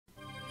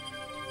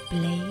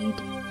blade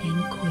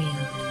and quill.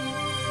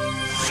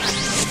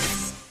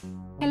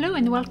 Hello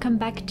and welcome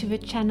back to the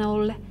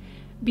channel.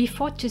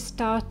 Before to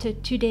start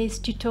today's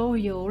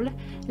tutorial,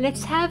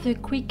 let's have a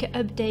quick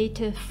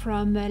update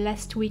from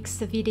last week's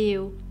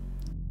video.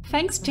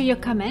 Thanks to your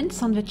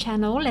comments on the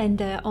channel and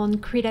on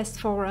Krita's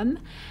forum,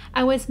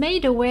 I was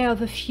made aware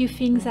of a few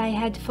things I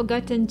had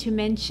forgotten to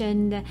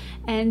mention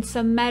and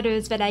some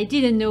matters that I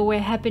didn't know were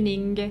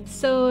happening.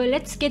 So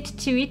let's get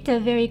to it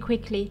very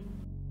quickly.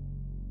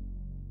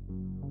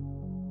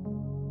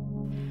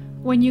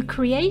 When you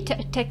create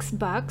a text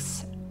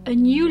box, a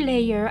new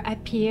layer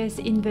appears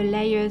in the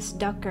Layers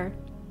Docker.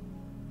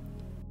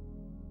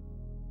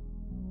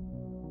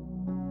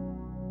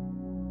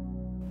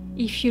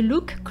 If you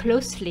look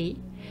closely,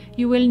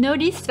 you will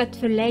notice that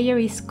the layer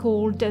is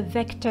called a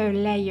vector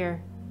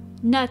layer,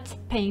 not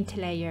paint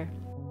layer.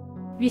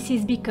 This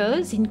is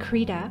because in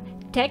Krita,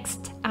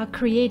 texts are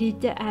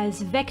created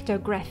as vector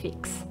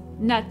graphics,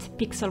 not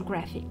pixel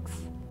graphics.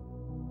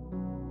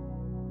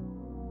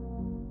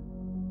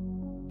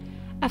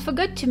 I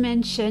forgot to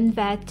mention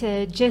that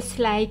just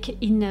like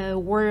in a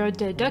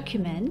Word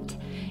document,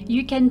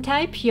 you can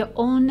type your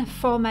own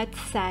format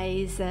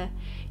size.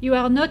 You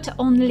are not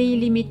only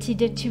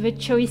limited to the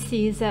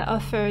choices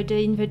offered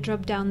in the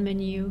drop-down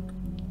menu.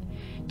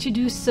 To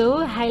do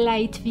so,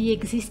 highlight the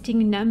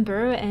existing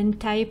number and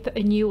type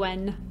a new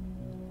one.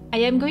 I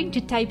am going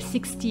to type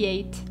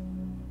 68,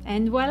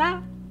 and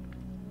voila!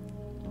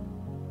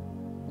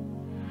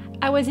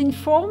 I was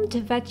informed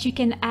that you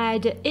can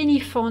add any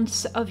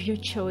fonts of your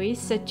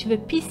choice to the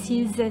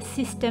PC's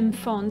system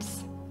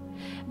fonts.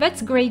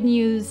 That's great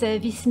news.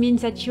 This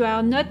means that you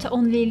are not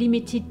only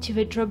limited to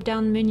the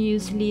drop-down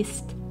menus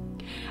list.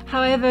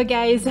 However,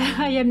 guys,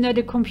 I am not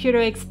a computer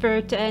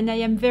expert and I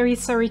am very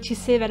sorry to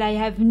say that I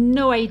have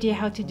no idea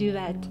how to do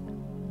that.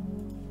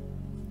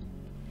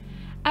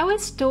 I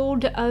was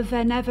told of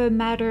another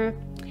matter.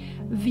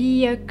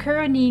 The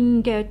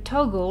kerning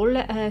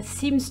toggle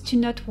seems to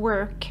not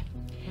work,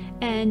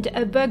 and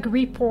a bug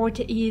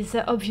report is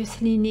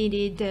obviously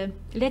needed.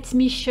 Let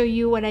me show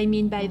you what I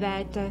mean by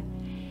that.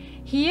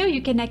 Here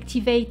you can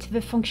activate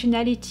the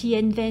functionality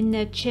and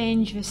then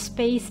change the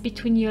space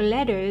between your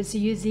letters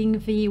using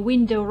the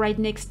window right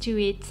next to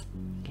it.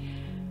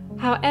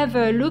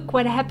 However, look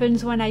what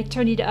happens when I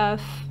turn it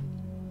off.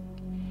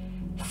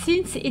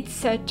 Since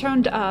it's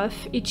turned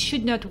off, it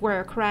should not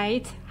work,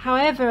 right?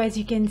 However, as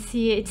you can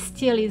see, it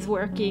still is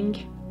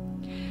working.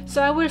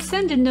 So I will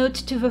send a note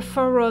to the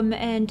forum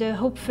and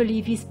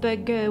hopefully this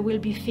bug will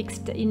be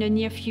fixed in the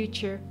near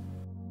future.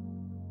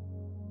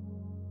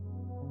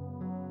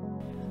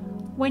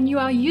 When you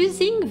are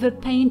using the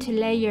paint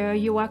layer,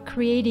 you are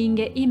creating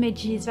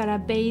images that are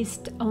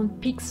based on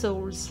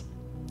pixels.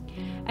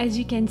 As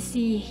you can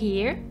see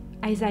here,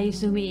 as I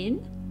zoom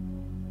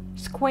in,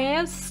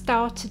 squares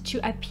start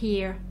to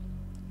appear.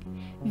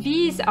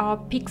 These are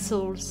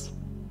pixels.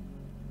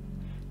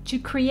 To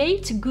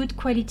create good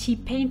quality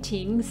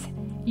paintings,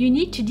 you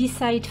need to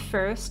decide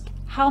first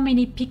how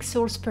many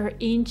pixels per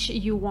inch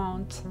you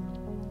want.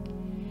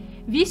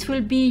 This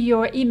will be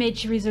your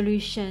image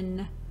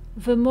resolution.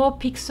 The more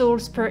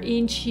pixels per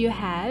inch you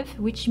have,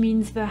 which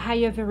means the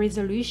higher the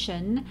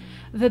resolution,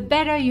 the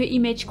better your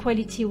image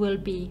quality will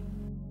be.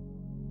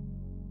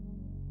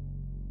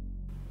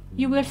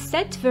 You will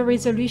set the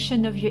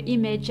resolution of your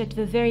image at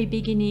the very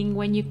beginning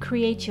when you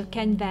create your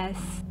canvas.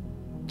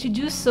 To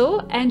do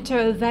so, enter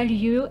a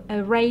value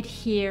right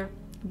here,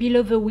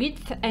 below the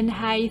width and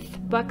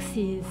height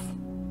boxes.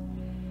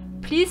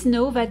 Please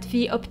know that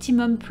the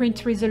optimum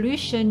print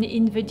resolution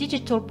in the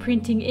digital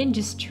printing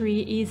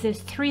industry is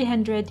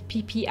 300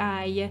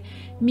 PPI,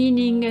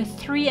 meaning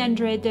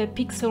 300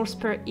 pixels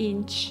per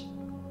inch.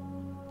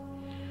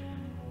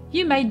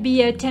 You might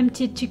be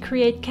tempted to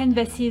create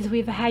canvases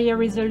with higher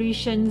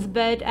resolutions,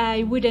 but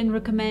I wouldn't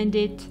recommend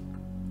it.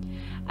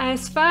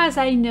 As far as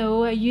I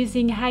know,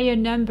 using higher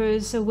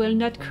numbers will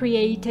not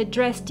create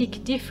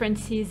drastic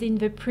differences in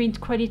the print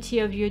quality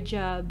of your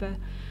job.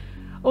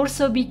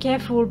 Also be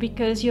careful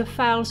because your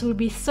files will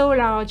be so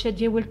large that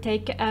they will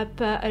take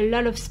up a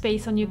lot of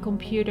space on your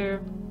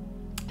computer.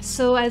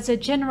 So as a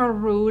general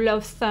rule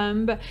of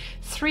thumb,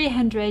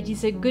 300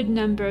 is a good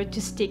number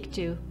to stick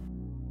to.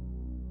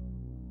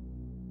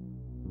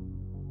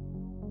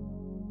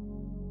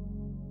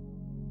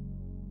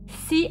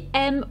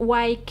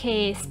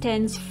 CMYK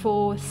stands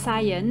for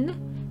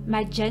cyan,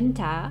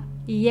 magenta,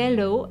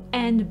 yellow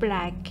and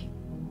black.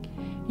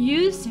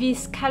 Use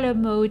this color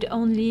mode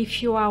only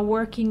if you are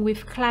working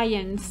with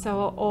clients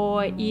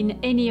or in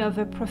any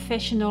other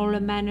professional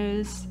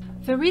manners.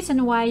 The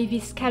reason why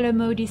this color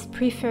mode is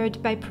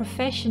preferred by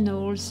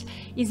professionals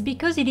is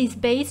because it is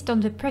based on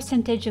the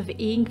percentage of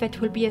ink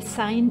that will be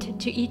assigned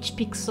to each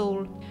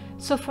pixel.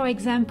 So for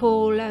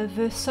example,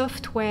 the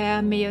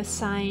software may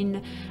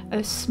assign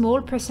a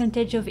small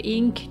percentage of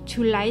ink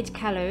to light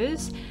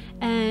colors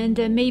and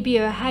maybe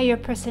a higher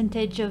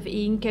percentage of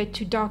ink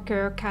to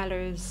darker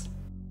colors.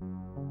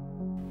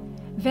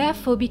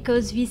 Therefore,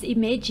 because these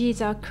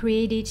images are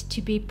created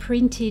to be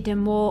printed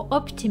more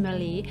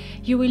optimally,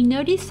 you will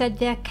notice that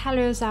their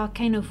colors are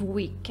kind of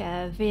weak.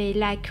 They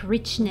lack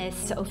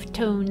richness of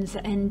tones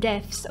and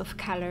depth of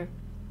color.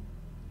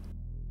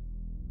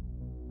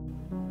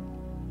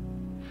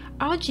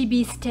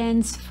 RGB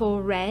stands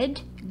for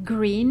red,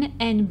 green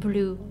and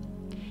blue.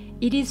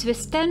 It is the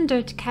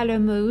standard color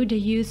mode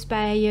used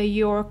by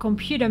your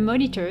computer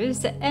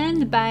monitors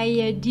and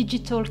by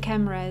digital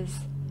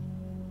cameras.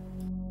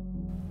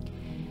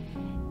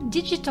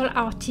 Digital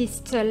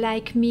artists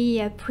like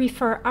me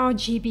prefer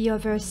RGB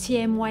over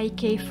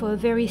CMYK for a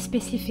very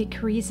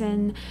specific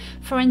reason.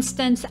 For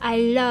instance, I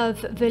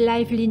love the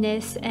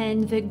liveliness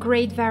and the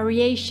great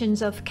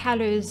variations of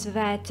colors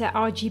that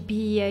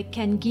RGB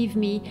can give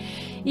me.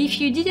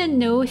 If you didn't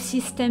know,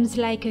 systems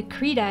like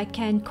Krita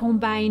can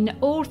combine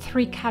all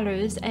three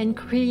colors and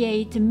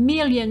create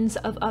millions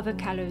of other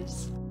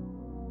colors.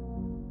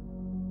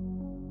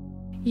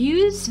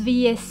 Use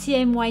the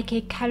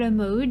CMYK color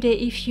mode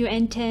if you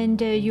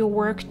intend your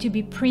work to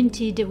be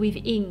printed with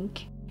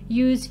ink.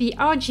 Use the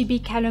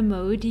RGB color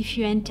mode if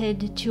you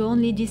intend to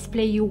only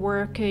display your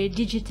work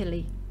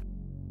digitally.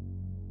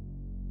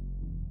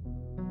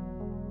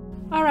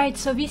 Alright,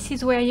 so this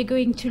is where you're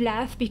going to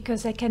laugh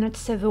because I cannot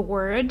say the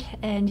word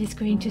and it's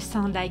going to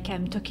sound like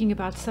I'm talking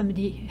about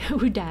somebody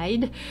who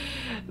died.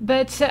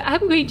 But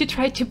I'm going to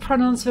try to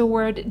pronounce the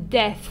word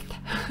death.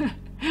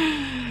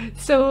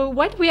 So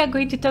what we are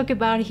going to talk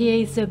about here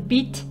is a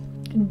bit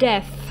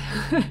depth.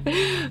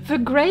 The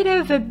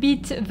greater the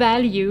bit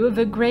value,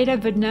 the greater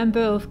the number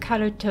of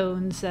color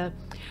tones.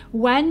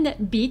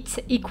 1 bit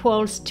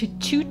equals to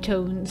 2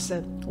 tones,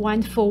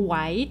 one for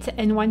white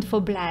and one for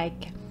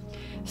black.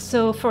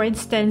 So for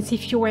instance,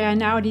 if you were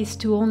an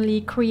artist who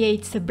only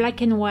creates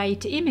black and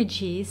white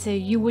images,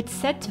 you would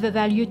set the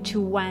value to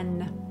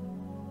 1.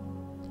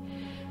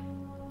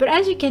 But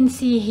as you can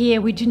see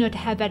here, we do not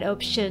have that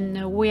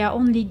option. We are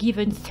only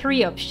given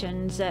 3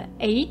 options,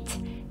 8,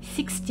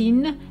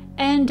 16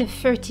 and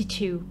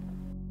 32.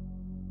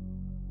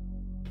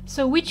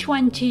 So which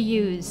one to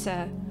use?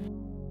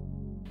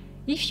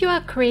 If you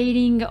are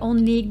creating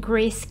only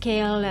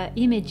grayscale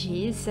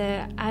images,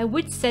 I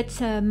would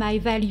set my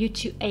value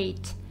to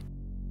 8.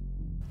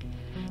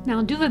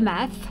 Now do the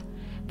math.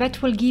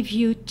 That will give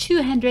you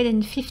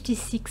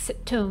 256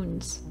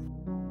 tones.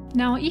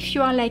 Now, if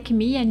you are like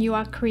me and you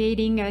are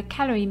creating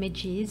color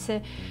images,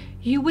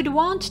 you would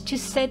want to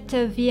set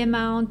the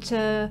amount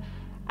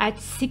at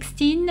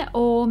 16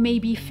 or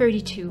maybe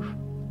 32.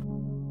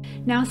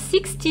 Now,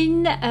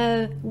 16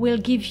 will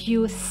give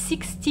you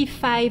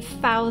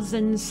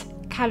 65,000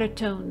 color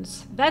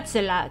tones. That's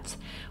a lot.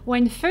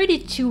 When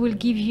 32 will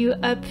give you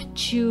up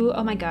to,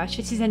 oh my gosh,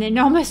 this is an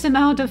enormous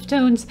amount of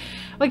tones.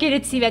 Okay,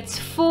 let's see, that's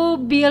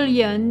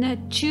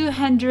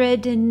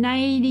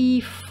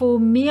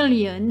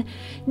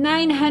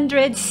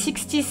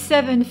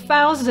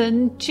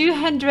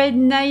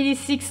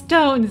 4,294,967,296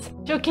 tones.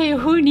 Okay,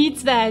 who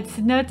needs that?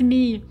 Not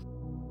me.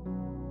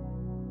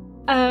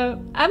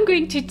 I'm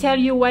going to tell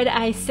you what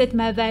I set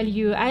my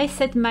value. I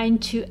set mine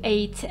to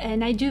 8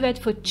 and I do that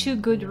for 2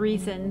 good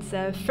reasons.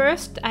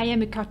 First, I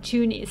am a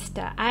cartoonist.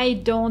 I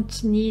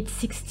don't need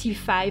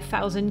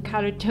 65,000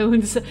 color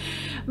tones.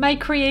 My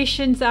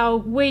creations are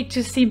way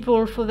too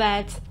simple for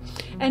that.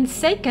 And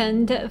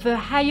second, the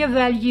higher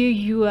value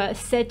you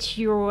set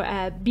your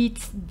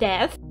bit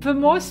depth, the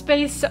more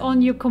space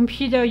on your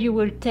computer you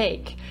will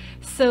take.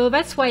 So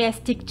that's why I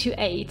stick to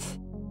 8.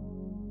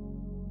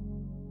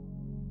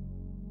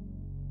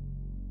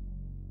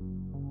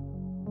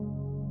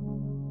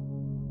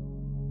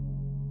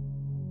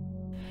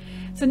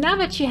 So now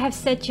that you have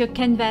set your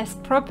canvas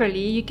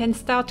properly, you can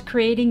start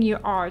creating your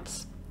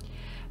arts.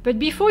 But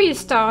before you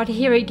start,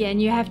 here again,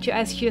 you have to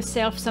ask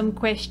yourself some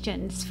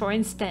questions. For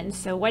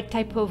instance, what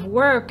type of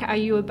work are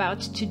you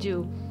about to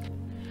do?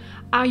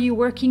 Are you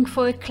working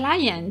for a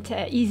client?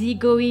 Is he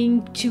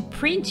going to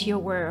print your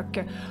work?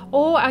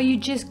 Or are you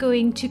just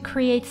going to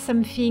create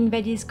something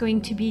that is going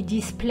to be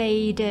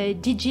displayed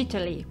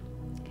digitally?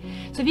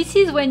 So this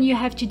is when you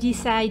have to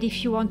decide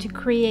if you want to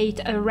create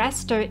a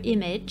raster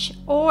image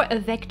or a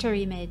vector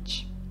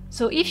image.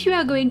 So if you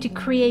are going to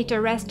create a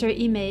raster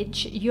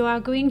image, you are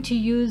going to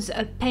use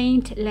a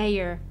paint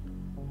layer.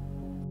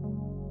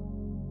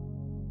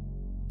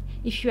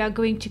 If you are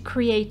going to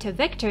create a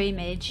vector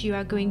image, you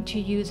are going to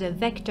use a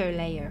vector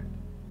layer.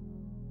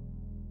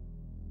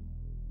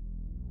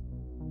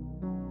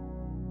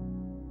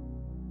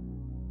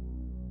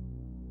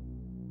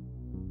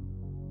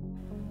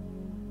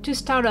 To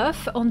start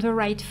off on the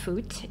right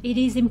foot, it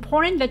is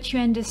important that you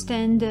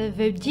understand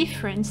the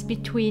difference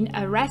between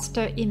a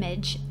raster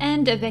image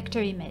and a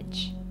vector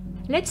image.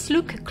 Let's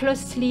look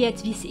closely at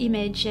this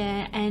image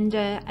and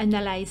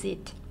analyze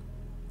it.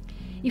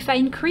 If I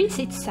increase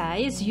its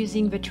size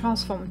using the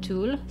transform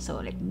tool, so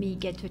let me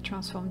get the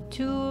transform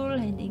tool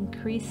and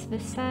increase the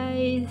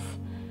size.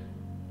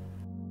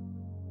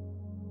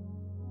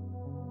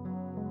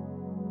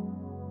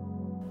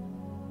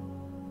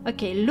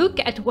 Okay, look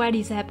at what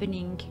is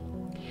happening.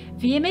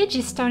 The image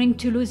is starting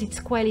to lose its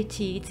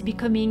quality. It's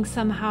becoming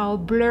somehow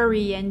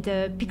blurry and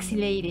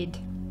pixelated.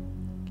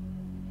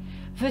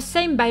 The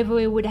same, by the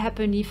way, would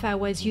happen if I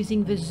was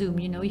using the zoom,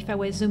 if I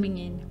was zooming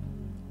in.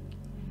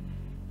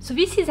 So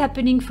this is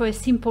happening for a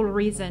simple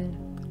reason.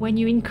 When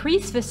you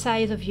increase the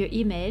size of your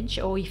image,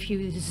 or if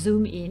you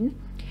zoom in,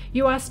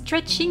 you are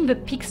stretching the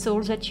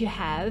pixels that you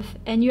have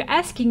and you're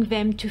asking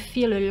them to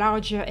fill a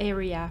larger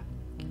area.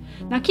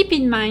 Now keep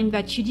in mind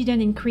that you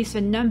didn't increase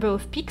the number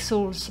of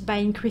pixels by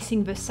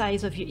increasing the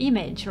size of your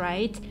image,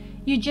 right?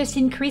 You just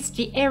increased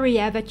the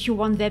area that you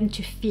want them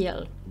to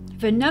fill.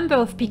 The number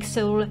of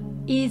pixels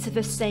is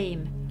the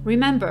same.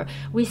 Remember,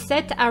 we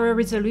set our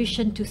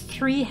resolution to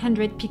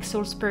 300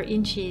 pixels per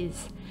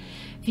inches.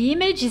 The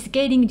image is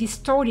getting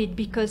distorted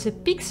because the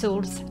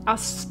pixels are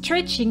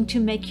stretching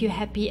to make you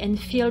happy and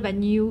fill the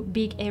new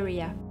big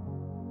area.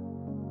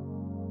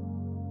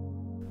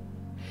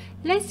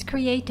 Let's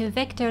create a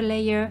vector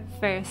layer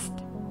first.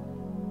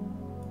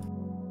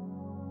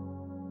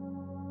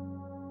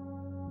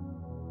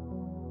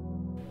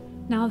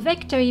 Now,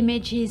 vector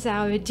images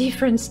are a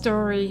different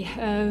story.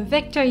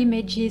 Vector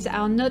images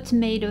are not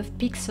made of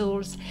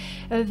pixels.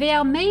 They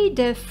are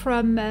made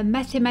from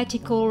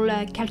mathematical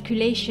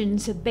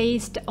calculations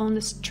based on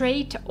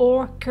straight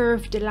or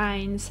curved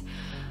lines.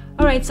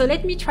 Alright, so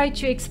let me try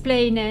to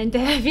explain, and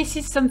this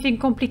is something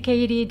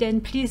complicated,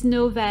 and please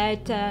know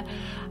that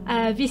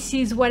this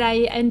is what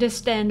I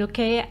understand,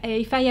 okay?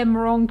 If I am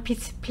wrong,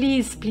 please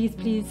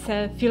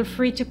feel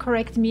free to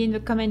correct me in the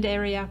comment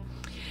area.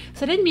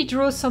 So let me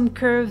draw some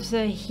curves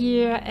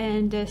here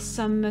and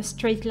some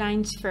straight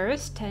lines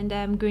first, and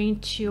I'm going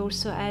to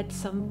also add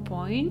some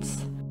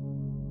points.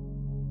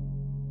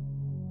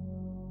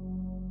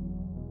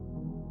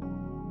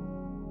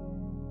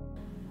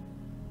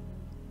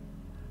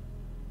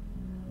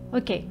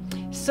 Okay,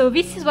 so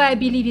this is what I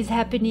believe is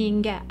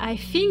happening. I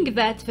think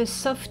that the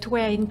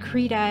software in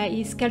Krita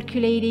is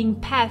calculating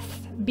paths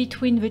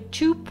between the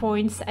 2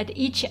 points at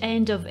each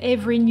end of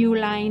every new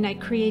line I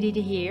created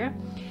here,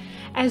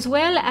 as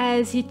well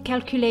as it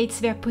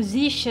calculates their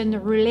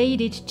position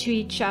related to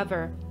each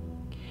other.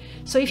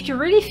 So if you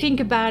really think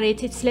about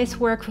it, it's less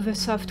work for the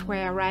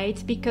software,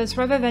 right? Because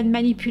rather than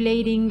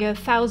manipulating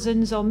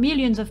thousands or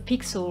millions of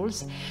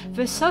pixels,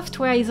 the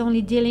software is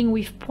only dealing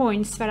with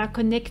points that are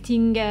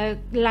connecting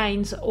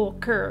lines or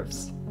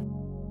curves.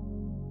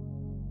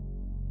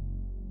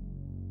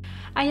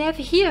 I have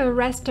here a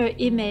raster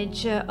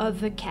image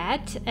of a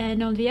cat,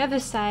 and on the other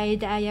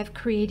side I have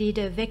created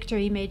a vector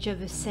image of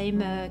the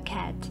same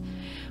cat.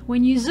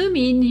 When you zoom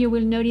in, you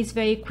will notice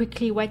very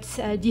quickly what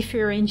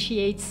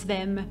differentiates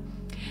them.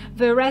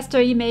 The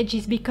raster image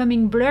is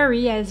becoming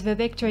blurry as the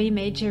vector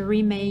image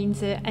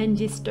remains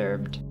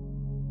undisturbed.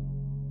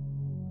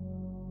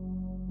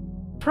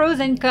 Pros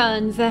and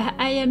cons.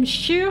 I am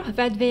sure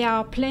that there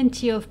are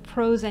plenty of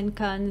pros and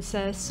cons,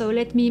 so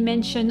let me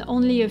mention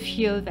only a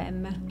few of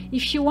them.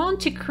 If you want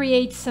to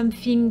create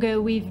something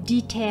with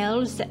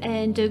details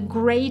and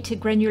great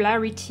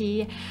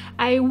granularity,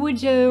 I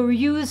would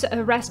use a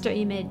raster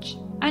image.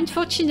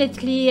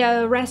 Unfortunately,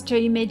 raster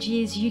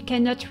images, you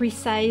cannot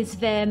resize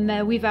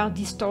them without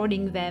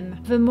distorting them.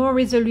 The more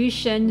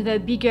resolution, the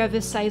bigger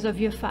the size of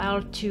your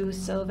file too,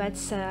 so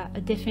that's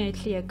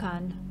definitely a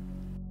con.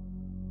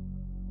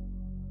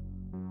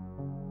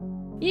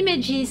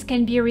 Images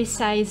can be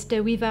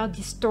resized without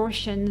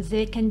distortions.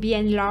 They can be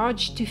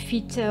enlarged to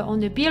fit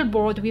on a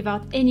billboard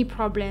without any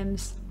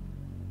problems.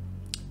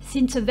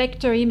 Since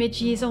vector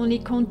images only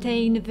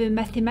contain the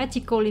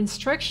mathematical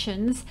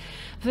instructions,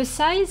 the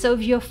size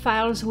of your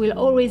files will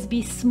always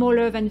be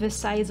smaller than the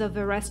size of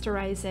a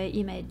rasterized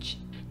image.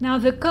 Now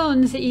the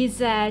cons is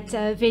that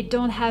they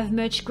don't have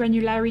much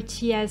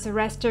granularity as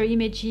raster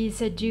images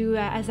do.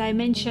 As I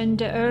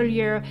mentioned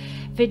earlier,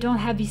 they don't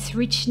have this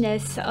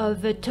richness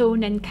of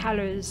tone and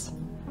colors.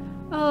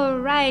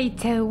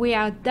 Alright, we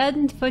are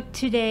done for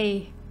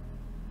today.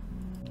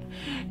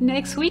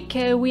 Next week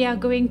we are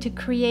going to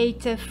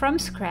create from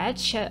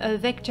scratch a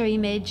vector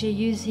image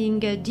using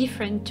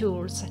different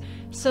tools.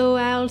 So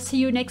I'll see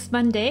you next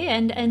Monday,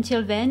 and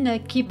until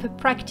then keep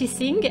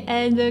practicing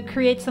and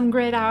create some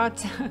great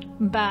art.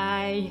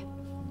 Bye!